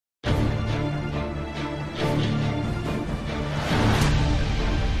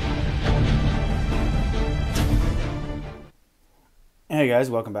Hey guys,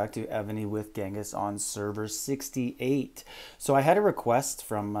 welcome back to Evony with Genghis on server 68. So I had a request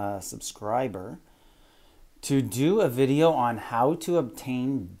from a subscriber to do a video on how to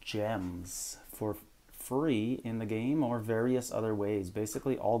obtain gems for free in the game or various other ways.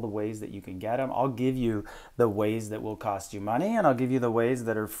 Basically all the ways that you can get them. I'll give you the ways that will cost you money and I'll give you the ways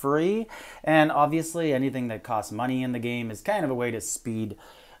that are free. And obviously anything that costs money in the game is kind of a way to speed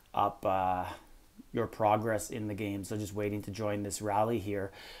up your progress in the game. So just waiting to join this rally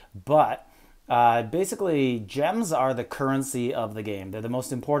here. But basically, gems are the currency of the game. They're the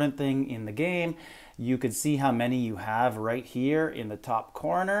most important thing in the game. You can see how many you have right here in the top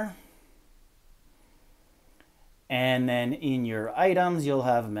corner. And then in your items, you'll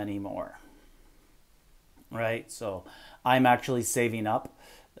have many more. Right? So I'm actually saving up.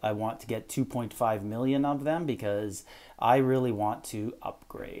 I want to get 2.5 million of them because I really want to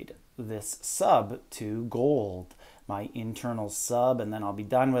upgrade this sub to gold, my internal sub, and then I'll be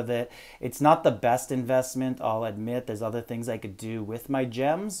done with it. It's not the best investment, I'll admit. There's other things I could do with my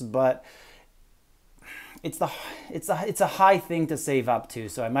gems, but it's a high thing to save up to,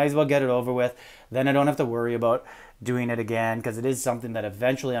 so I might as well get it over with. Then I don't have to worry about doing it again because it is something that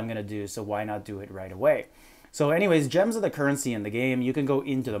eventually I'm going to do, so why not do it right away? So anyways, gems are the currency in the game. You can go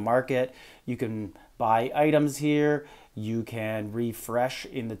into the market, you can buy items here, you can refresh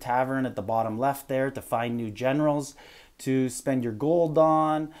in the tavern at the bottom left there to find new generals to spend your gold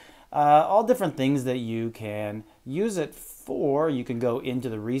on, all different things that you can use it for. You can go into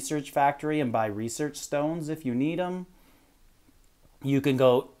the research factory and buy research stones if you need them. You can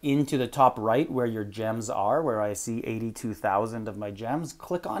go into the top right where your gems are, where I see 82,000 of my gems.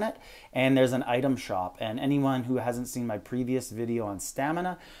 Click on it, and there's an item shop. And anyone who hasn't seen my previous video on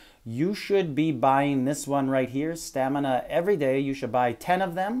stamina, you should be buying this one right here, stamina every day. You should buy 10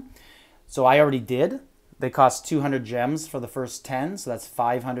 of them. So I already did. They cost 200 gems for the first 10, so that's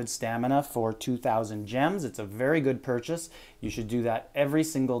 500 stamina for 2,000 gems. It's a very good purchase. You should do that every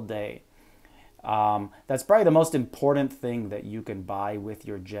single day. That's probably the most important thing that you can buy with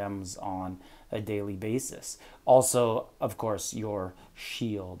your gems on a daily basis. Also, of course, your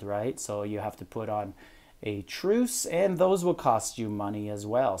shield, right? So you have to put on a truce, and those will cost you money as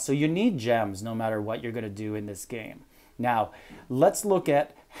well. So you need gems no matter what you're going to do in this game. Now, let's look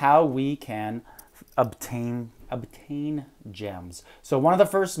at how we can obtain gems. So one of the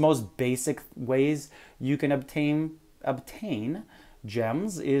first most basic ways you can obtain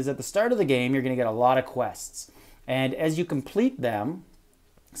gems is at the start of the game. You're going to get a lot of quests, and as you complete them,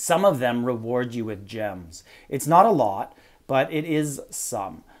 some of them reward you with gems. It's not a lot, but it is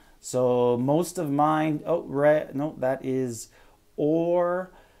some. So most of mine, oh right, no, that is ore.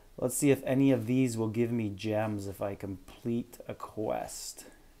 Let's see if any of these will give me gems if I complete a quest.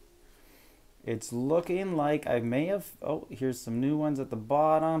 It's looking like I may have, oh, here's some new ones at the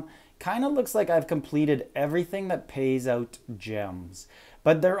bottom. Kind of looks like I've completed everything that pays out gems.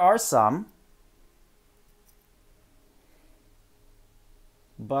 But there are some.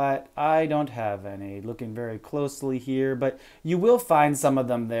 But I don't have any. Looking very closely here, but you will find some of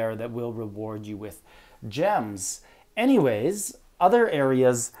them there that will reward you with gems. Anyways, other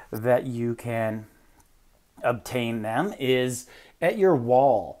areas that you can obtain them is at your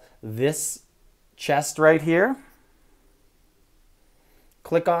wall. This chest right here,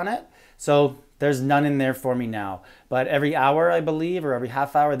 click on it. So there's none in there for me now, but every hour, I believe, or every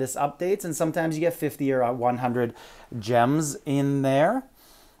half hour, this updates, and sometimes you get 50 or 100 gems in there.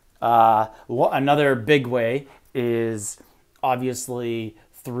 Another big way is obviously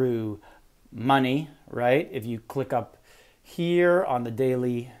through money, right? If you click up here on the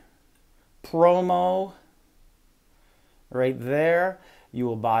daily promo, right there, you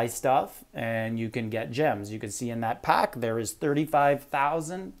will buy stuff and you can get gems. You can see in that pack there is 35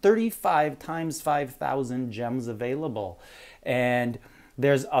 times 5,000 gems available. And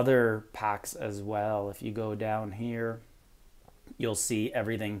there's other packs as well. If you go down here, you'll see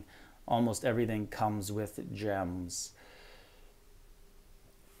everything, almost everything comes with gems.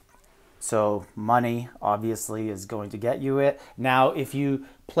 So money obviously is going to get you it. Now, if you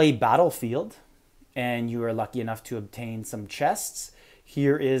play Battlefield and you are lucky enough to obtain some chests,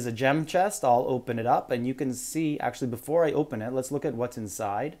 here is a gem chest. I'll open it up and you can see, actually before I open it, let's look at what's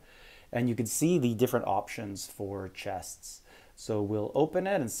inside. And you can see the different options for chests. So we'll open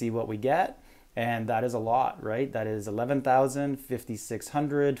it and see what we get. And that is a lot, right? That is 11,000,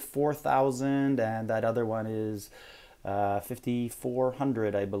 5,600, 4,000, and that other one is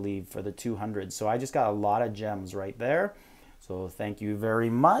 5,400, I believe, for the 200. So I just got a lot of gems right there. So thank you very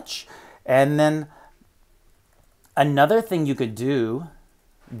much. And then another thing you could do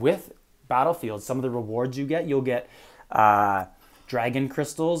with Battlefield, some of the rewards you get, you'll get dragon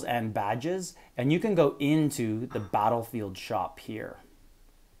crystals and badges, and you can go into the battlefield shop here.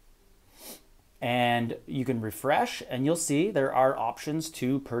 And you can refresh, and you'll see there are options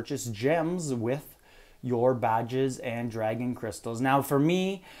to purchase gems with your badges and dragon crystals. Now, for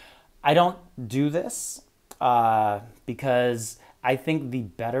me, I don't do this because I think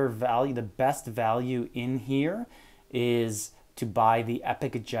the best value in here is to buy the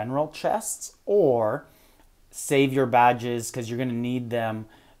epic general chests or save your badges because you're going to need them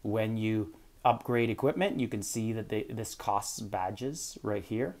when you upgrade equipment. You can see that this costs badges right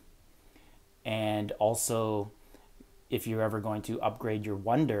here. And also, if you're ever going to upgrade your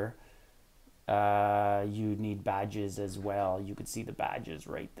wonder, you need badges as well. You can see the badges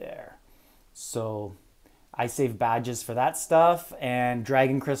right there. So I save badges for that stuff, and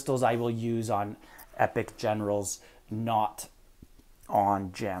dragon crystals I will use on epic generals, not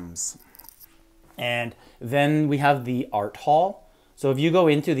on gems. And then we have the art hall. So if you go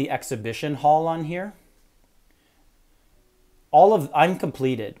into the exhibition hall on here, I'm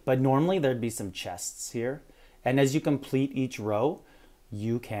completed, but normally there'd be some chests here. And as you complete each row,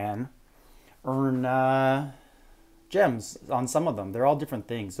 you can earn gems on some of them. They're all different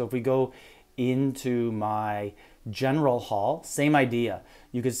things. So if we go into my general hall, same idea.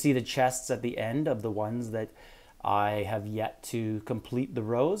 You can see the chests at the end of the ones that I have yet to complete the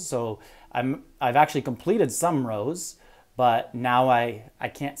rows. So I've actually completed some rows, but now I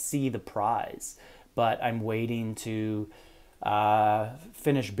can't see the prize. But I'm waiting to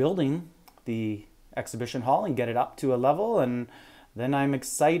finish building the exhibition hall and get it up to a level, and then I'm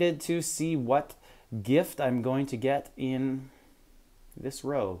excited to see what gift I'm going to get in this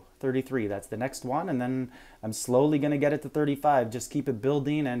row. 33, that's the next one, and then I'm slowly going to get it to 35. Just keep it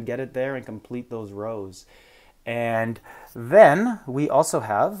building and get it there and complete those rows. And then we also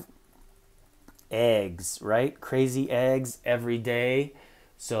have eggs, right? Crazy eggs every day.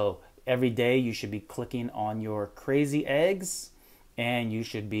 So every day you should be clicking on your crazy eggs, and you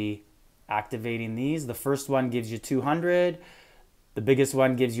should be activating these. The first one gives you 200, the biggest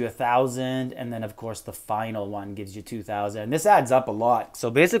one gives you 1,000, and then of course the final one gives you 2,000. And this adds up a lot.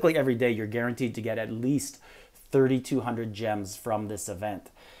 So basically every day you're guaranteed to get at least 3,200 gems from this event.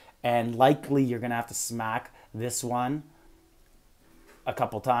 And likely you're gonna have to smack this one a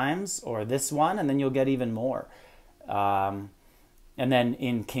couple times, or this one, and then you'll get even more. And then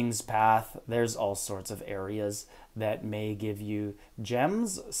in King's Path, there's all sorts of areas that may give you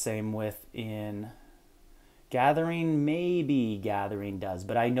gems. Same with in Gathering, maybe Gathering does,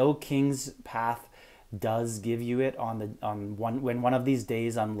 but I know King's Path does give you it when one of these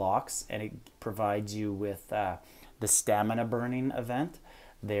days unlocks, and it provides you with the stamina burning event.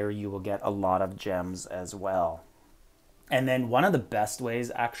 There you will get a lot of gems as well. And then one of the best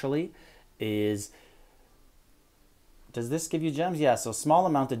ways actually is, does this give you gems? Yeah, so small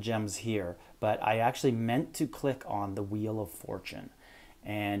amount of gems here, but I actually meant to click on the Wheel of Fortune.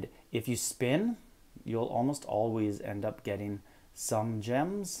 And if you spin, you'll almost always end up getting some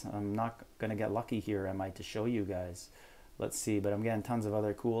gems. I'm not gonna get lucky here, am I, to show you guys? Let's see, but I'm getting tons of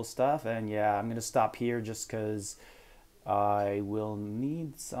other cool stuff. And yeah, I'm gonna stop here just because I will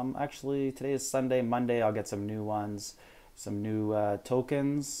need some. Actually, today is Sunday. Monday I'll get some new ones, some new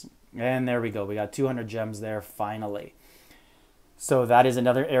tokens. And there we go, we got 200 gems there finally. So that is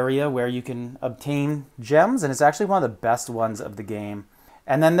another area where you can obtain gems, and it's actually one of the best ones of the game.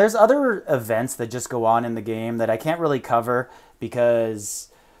 And then there's other events that just go on in the game that I can't really cover because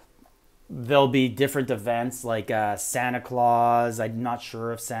there'll be different events like Santa Claus. I'm not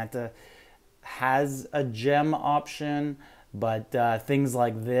sure if Santa has a gem option, but things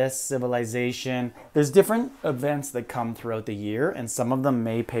like this, Civilization, there's different events that come throughout the year, and some of them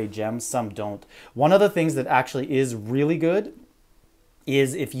may pay gems, some don't. One of the things that actually is really good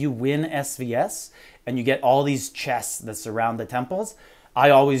is if you win SVS and you get all these chests that surround the temples, I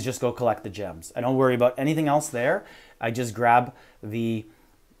always just go collect the gems. I don't worry about anything else there. I just grab the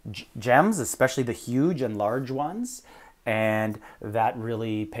gems, especially the huge and large ones, and that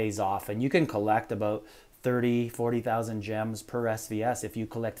really pays off. And you can collect about 40,000 gems per SVS if you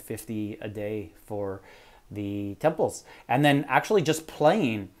collect 50 a day for the temples. And then actually just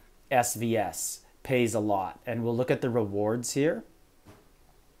playing SVS pays a lot. And we'll look at the rewards here.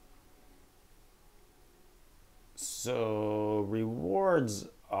 So rewards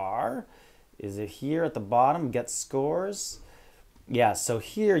are, is it here at the bottom, get scores? Yeah, so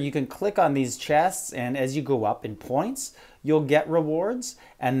here you can click on these chests, and as you go up in points, you'll get rewards.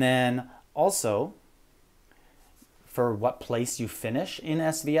 And then also for what place you finish in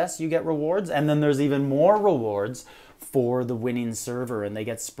SVS, you get rewards. And then there's even more rewards for the winning server, and they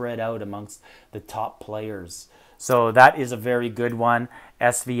get spread out amongst the top players. So that is a very good one,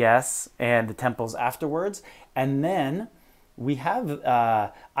 SVS and the temples afterwards. And then we have,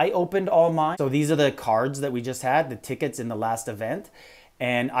 I opened all mine. So these are the cards that we just had, the tickets in the last event.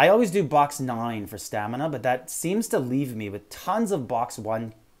 And I always do box 9 for stamina, but that seems to leave me with tons of box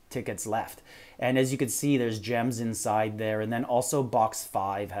 1 tickets left. And as you can see, there's gems inside there. And then also box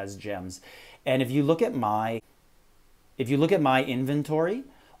 5 has gems. And if you look at my inventory,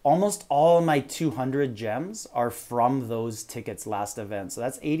 almost all my 200 gems are from those tickets last event. So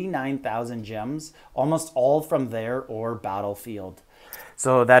that's 89,000 gems, almost all from there or Battlefield.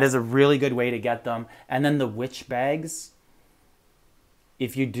 So that is a really good way to get them. And then the witch bags,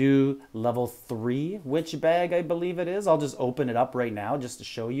 if you do level 3 witch bag, I believe it is. I'll just open it up right now just to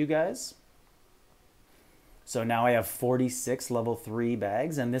show you guys. So now I have 46 level 3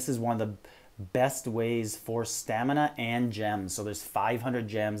 bags, and this is one of the best ways for stamina and gems. So there's 500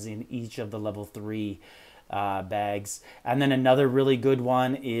 gems in each of the level 3 bags. And then another really good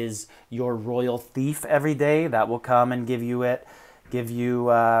one is your Royal Thief every day. That will come and give you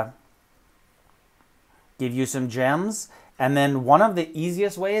some gems. And then one of the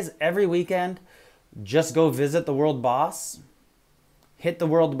easiest ways, every weekend, just go visit the world boss, hit the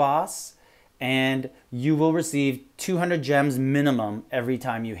world boss, and you will receive 200 gems minimum every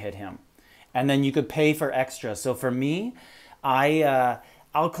time you hit him. And then you could pay for extra. So for me, I'll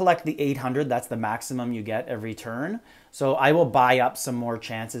collect the 800. That's the maximum you get every turn. So I will buy up some more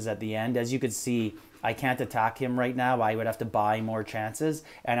chances at the end. As you can see, I can't attack him right now. I would have to buy more chances.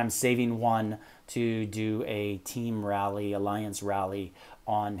 And I'm saving one to do a team rally, alliance rally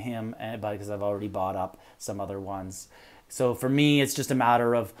on him, because I've already bought up some other ones. So for me, it's just a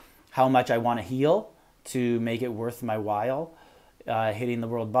matter of how much I want to heal to make it worth my while. Hitting the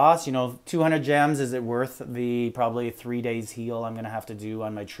world boss, 200 gems, is it worth the probably 3 days heal I'm going to have to do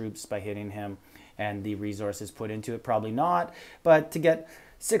on my troops by hitting him and the resources put into it? Probably not, but to get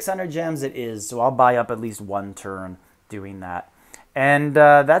 600 gems it is, so I'll buy up at least one turn doing that. And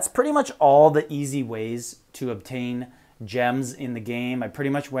that's pretty much all the easy ways to obtain gems in the game. I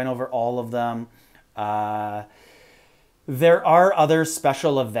pretty much went over all of them. There are other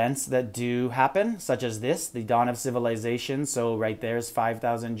special events that do happen, such as this, the Dawn of Civilization. So right there's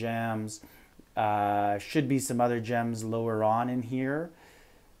 5,000 gems. Should be some other gems lower on in here.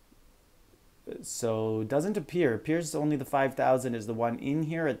 So it doesn't appear. It appears only the 5,000 is the one in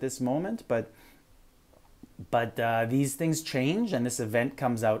here at this moment. But these things change, and this event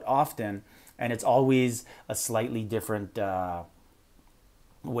comes out often. And it's always a slightly different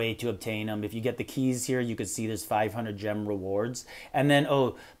way to obtain them. If you get the keys here, you can see there's 500 gem rewards. And then,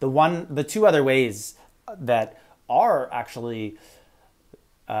 the two other ways that are actually,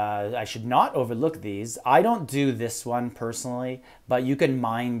 I should not overlook these. I don't do this one personally, but you can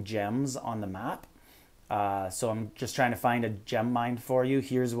mine gems on the map. So I'm just trying to find a gem mine for you.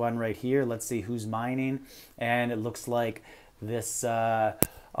 Here's one right here. Let's see who's mining. And it looks like this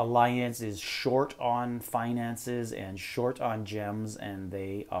alliance is short on finances and short on gems, and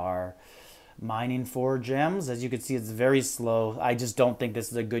they are mining for gems. As you can see, it's very slow. I just don't think this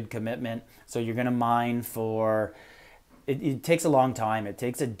is a good commitment. So you're going to mine for, it takes a long time. It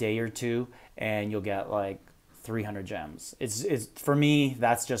takes a day or two, and you'll get like 300 gems. It's for me,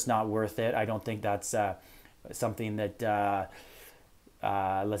 that's just not worth it. I don't think that's something that,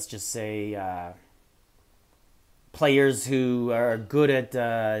 let's just say, players who are good at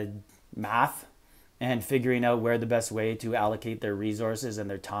math and figuring out where the best way to allocate their resources and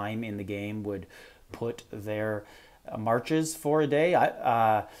their time in the game would put their marches for a day.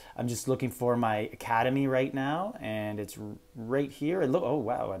 I'm just looking for my academy right now, and it's right here. Oh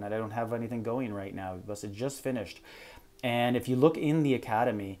wow, and I don't have anything going right now. It must have just finished. And if you look in the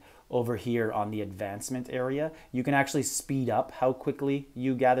academy over here on the advancement area, you can actually speed up how quickly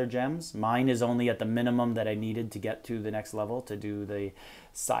you gather gems. Mine is only at the minimum that I needed to get to the next level to do the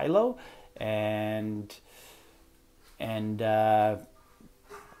silo. And I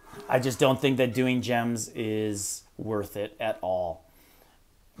just don't think that doing gems is worth it at all.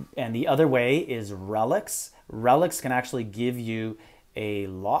 And the other way is relics. Relics can actually give you a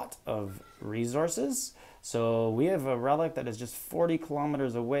lot of resources. So we have a relic that is just 40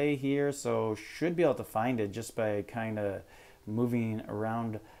 kilometers away here, so should be able to find it just by kind of moving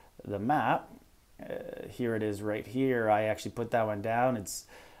around the map. Here it is right here. I actually put that one down. It's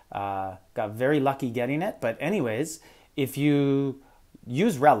got very lucky getting it. But anyways, if you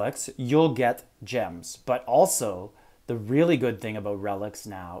use relics, you'll get gems. But also, the really good thing about relics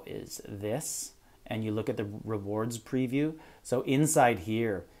now is this. And you look at the rewards preview. So inside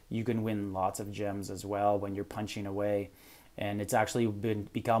here, you can win lots of gems as well when you're punching away. And it's actually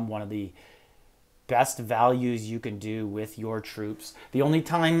become one of the best values you can do with your troops. The only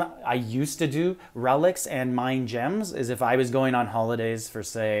time I used to do relics and mine gems is if I was going on holidays for,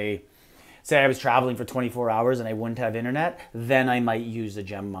 say I was traveling for 24 hours and I wouldn't have internet, then I might use a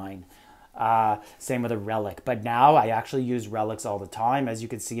gem mine. Same with a relic. But now I actually use relics all the time. As you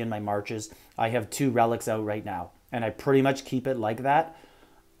can see in my marches, I have 2 relics out right now. And I pretty much keep it like that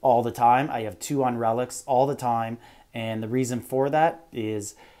all the time. I have 2 on relics all the time. And the reason for that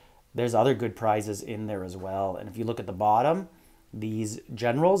is there's other good prizes in there as well. And if you look at the bottom, these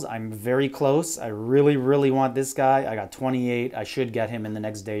generals, I'm very close. I really, really want this guy. I got 28. I should get him in the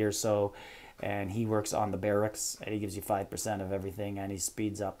next day or so. And he works on the barracks, and he gives you 5% of everything, and he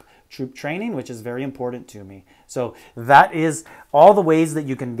speeds up troop training, which is very important to me. So that is all the ways that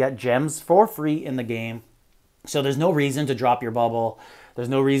you can get gems for free in the game. So there's no reason to drop your bubble. There's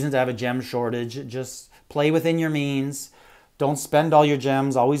no reason to have a gem shortage. Just play within your means. Don't spend all your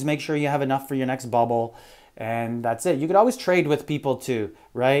gems. Always make sure you have enough for your next bubble. And that's it. You could always trade with people too,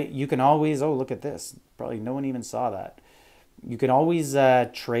 right? You can always, oh, look at this. Probably no one even saw that. You can always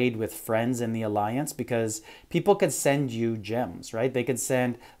trade with friends in the alliance because people could send you gems, right? They could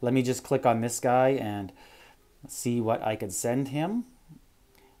send, let me just click on this guy and see what I could send him.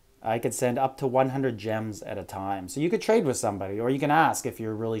 I could send up to 100 gems at a time. So you could trade with somebody, or you can ask if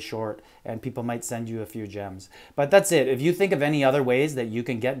you're really short and people might send you a few gems. But that's it. If you think of any other ways that you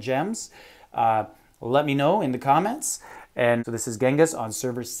can get gems, let me know in the comments. And so this is Genghis on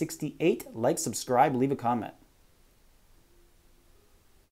server 68. Like, subscribe, leave a comment.